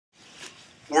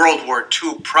World War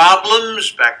II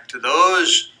problems, back to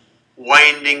those,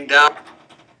 winding down.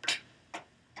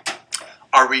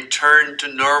 Our return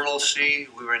to normalcy.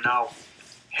 We were now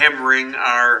hammering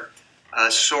our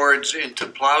swords into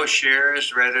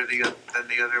plowshares rather than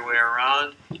the other way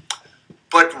around.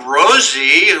 But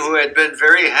Rosie, who had been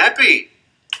very happy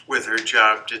with her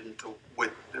job,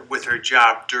 with her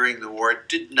job during the war,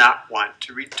 did not want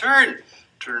to return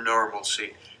to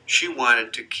normalcy. She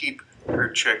wanted to keep her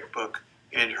checkbook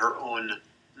and her own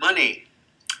money.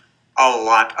 A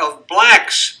lot of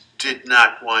blacks did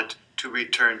not want to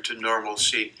return to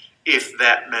normalcy if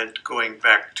that meant going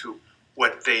back to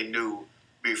what they knew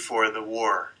before the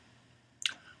war.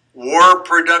 War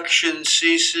production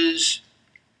ceases,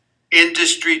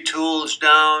 industry tools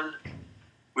down.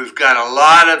 We've got a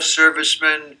lot of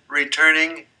servicemen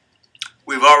returning.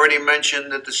 We've already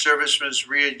mentioned that the Servicemen's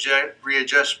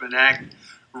Readjustment Act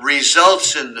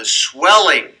results in the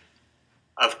swelling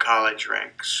of college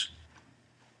ranks.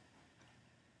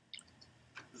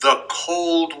 The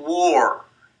Cold War,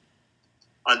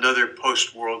 another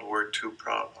post-World War II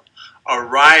problem,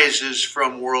 arises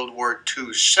from World War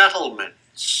II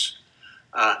settlements.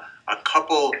 A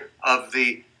couple of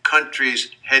the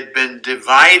countries had been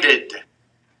divided.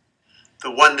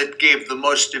 The one that gave the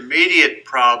most immediate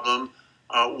problem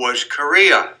was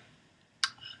Korea.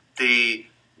 The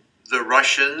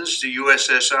Russians, the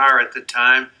USSR at the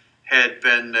time, had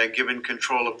been given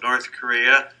control of North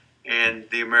Korea, and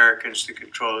the Americans the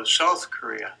control of South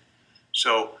Korea.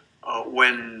 So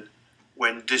when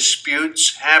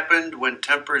disputes happened, when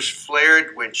tempers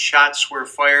flared, when shots were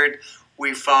fired,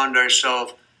 we found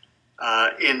ourselves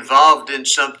involved in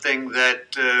something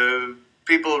that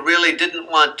people really didn't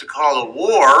want to call a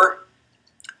war.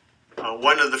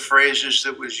 One of the phrases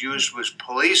that was used was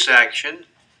police action,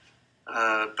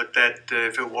 but that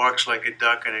if it walks like a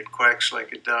duck and it quacks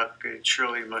like a duck, it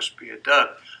surely must be a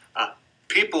duck.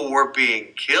 People were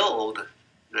being killed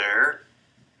there.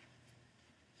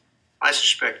 I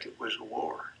suspect it was a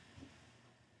war.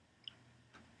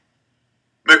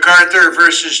 MacArthur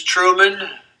versus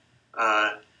Truman.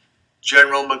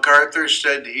 General MacArthur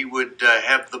said he would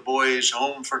have the boys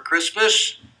home for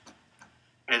Christmas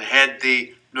and had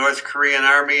the North Korean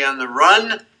army on the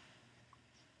run.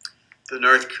 The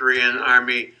North Korean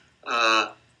army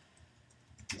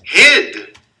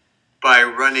hid by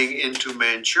running into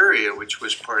Manchuria, which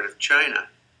was part of China.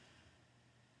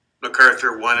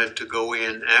 MacArthur wanted to go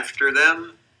in after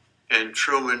them, and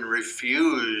Truman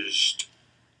refused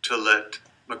to let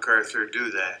MacArthur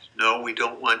do that. No, we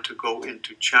don't want to go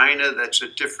into China. That's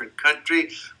a different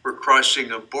country. We're crossing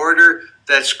a border.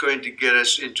 That's going to get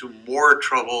us into more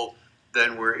trouble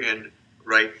than we're in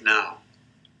right now.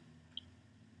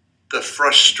 The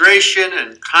frustration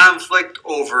and conflict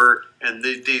over, and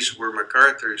these were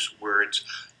MacArthur's words,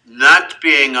 not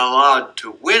being allowed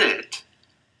to win it,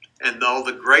 and all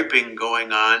the griping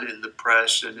going on in the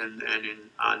press and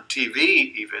on TV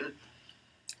even,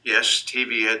 yes,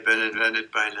 TV had been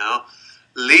invented by now,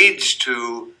 leads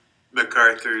to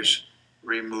MacArthur's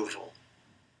removal.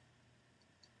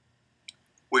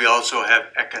 We also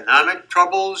have economic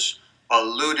troubles,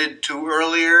 alluded to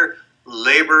earlier,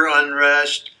 labor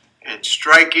unrest, and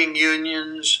striking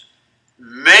unions,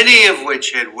 many of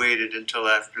which had waited until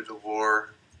after the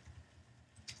war.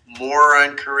 More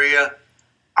on Korea.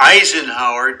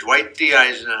 Eisenhower, Dwight D.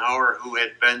 Eisenhower, who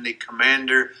had been the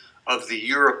commander of the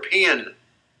European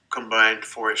combined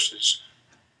forces,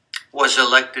 was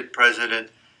elected president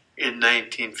in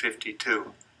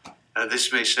 1952. Now,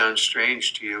 this may sound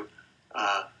strange to you.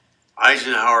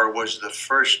 Eisenhower was the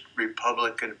first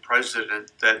Republican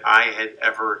president that I had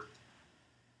ever,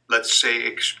 let's say,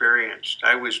 experienced.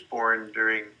 I was born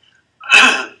during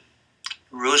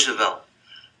Roosevelt,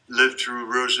 lived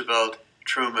through Roosevelt,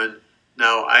 Truman.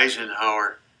 Now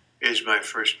Eisenhower is my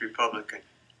first Republican.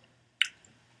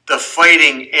 The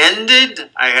fighting ended.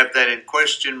 I have that in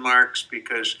question marks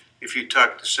because if you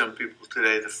talk to some people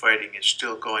today, the fighting is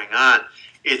still going on.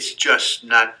 It's just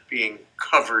not being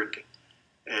covered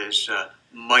as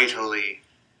mightily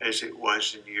as it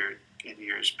was in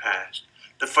years past.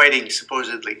 The fighting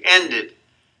supposedly ended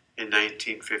in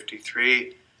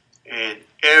 1953, and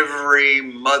every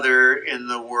mother in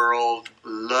the world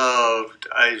loved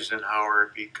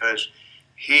Eisenhower because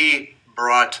he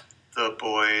brought the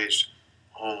boys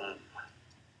home.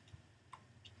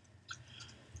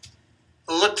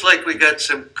 It looks like we got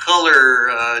some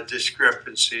color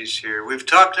discrepancies here. We've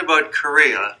talked about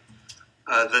Korea.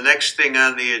 The next thing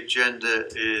on the agenda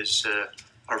is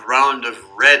a round of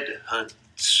red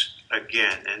hunts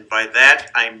again. And by that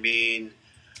I mean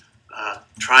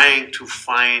trying to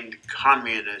find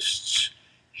communists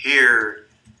here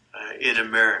in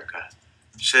America.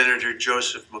 Senator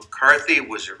Joseph McCarthy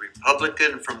was a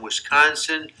Republican from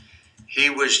Wisconsin. He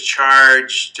was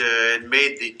charged and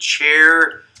made the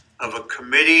chair of a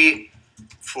committee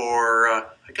for,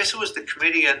 I guess it was the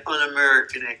Committee on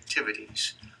Un-American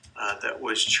Activities, that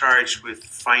was charged with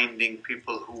finding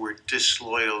people who were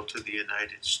disloyal to the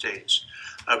United States.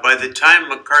 By the time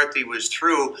McCarthy was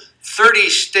through, 30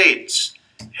 states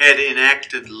had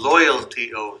enacted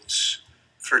loyalty oaths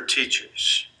for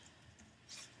teachers.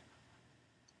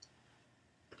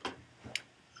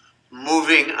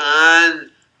 Moving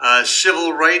on,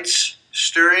 civil rights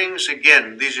stirrings.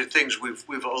 Again, these are things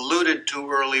we've alluded to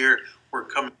earlier. We're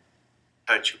coming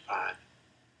to touch upon.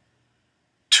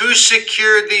 To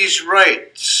Secure These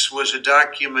Rights was a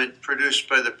document produced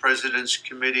by the President's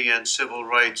Committee on Civil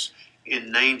Rights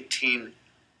in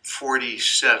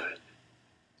 1947.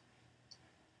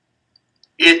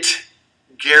 It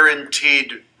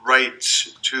guaranteed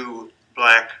rights to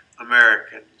Black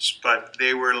Americans, but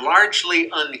they were largely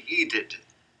unheeded,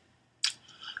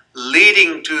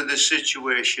 leading to the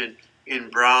situation in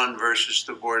Brown versus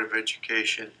the Board of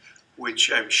Education,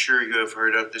 which I'm sure you have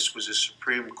heard of. This was a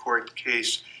Supreme Court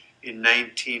case in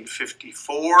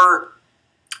 1954.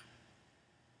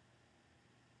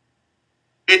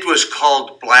 It was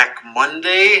called Black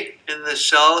Monday in the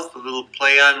South, a little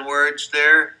play on words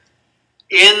there.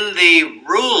 In the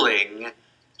ruling,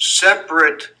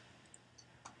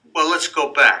 let's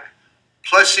go back.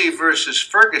 Plessy versus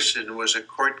Ferguson was a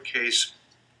court case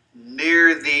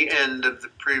near the end of the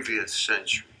previous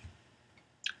century.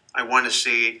 I want to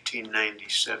say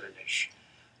 1897-ish.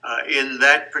 In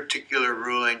that particular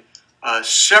ruling,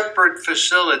 separate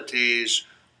facilities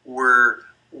were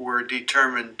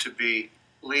determined to be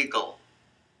legal.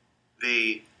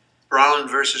 The Brown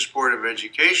versus Board of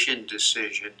Education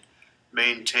decision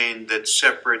maintained that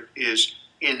separate is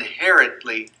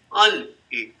inherently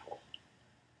unequal.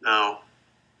 Now,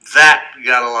 that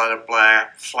got a lot of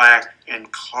flack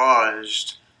and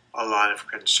caused a lot of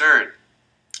concern.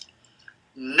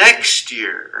 Next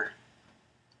year,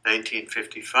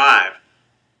 1955,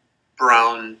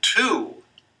 Brown 2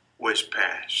 was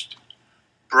passed.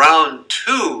 Brown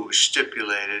 2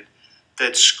 stipulated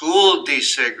that school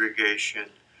desegregation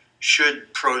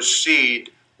should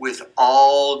proceed with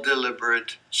all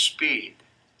deliberate speed.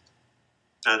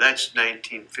 Now that's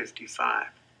 1955.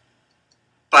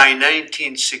 By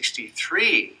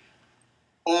 1963,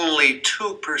 only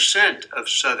 2% of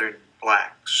Southern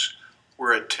blacks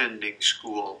were attending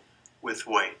school with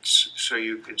whites. So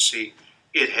you can see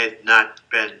it had not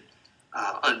been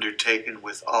undertaken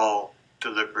with all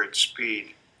deliberate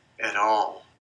speed at all.